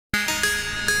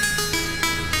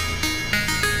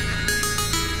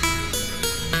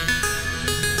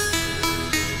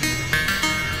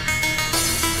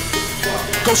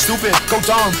Go stupid, go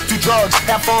dumb, do drugs,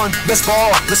 have fun. Let's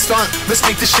ball, let's stunt, let's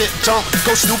make this shit jump.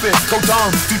 Go stupid, go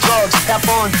dumb, do drugs, have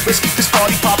fun. Let's keep this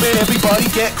party poppin', everybody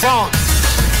get crunk.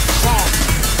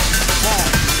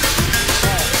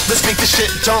 Let's make this shit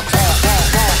jump.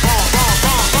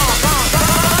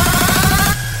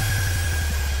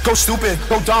 Go stupid,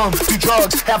 go dumb, do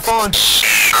drugs, have fun.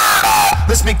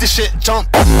 Let's make this shit jump.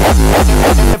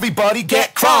 Everybody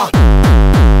get crunk.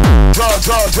 Drugs,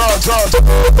 drugs, drugs, drugs.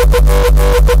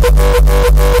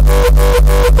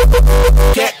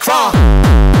 Get crunk.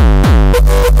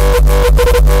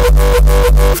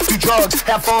 Do drugs,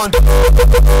 have fun.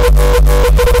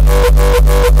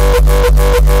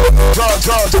 Drugs,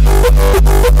 drugs.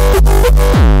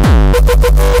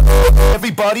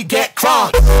 Everybody get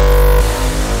crunk.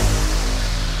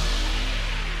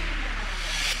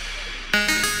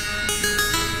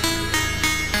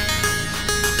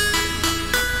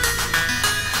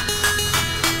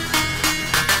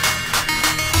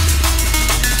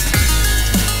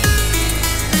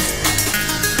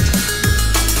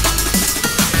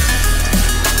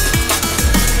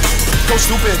 Go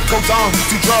stupid, go dumb,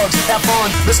 do drugs, have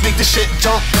fun. Let's make this shit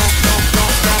jump.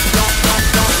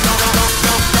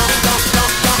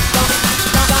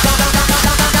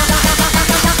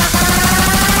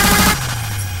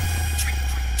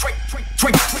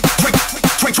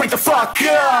 Drink the fuck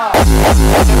up.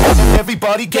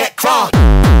 Everybody get crunk.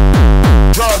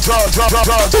 Drugs, drugs, drugs,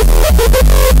 drugs.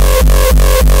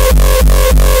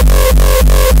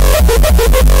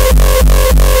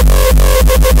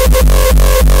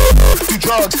 Do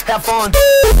drugs, have fun.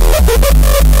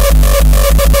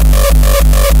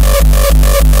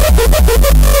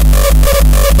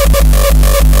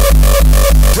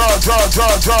 Drugs, drugs,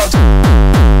 drugs, drugs.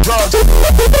 Drugs.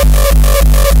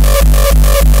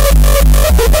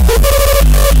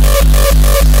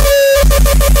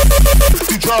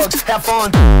 Do drugs, have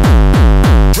fun.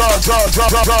 Drugs, drugs,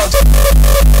 drugs, drugs.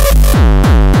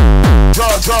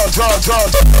 Drugs, drugs, drugs,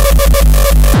 drugs.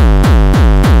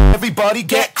 Everybody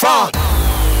get crunk.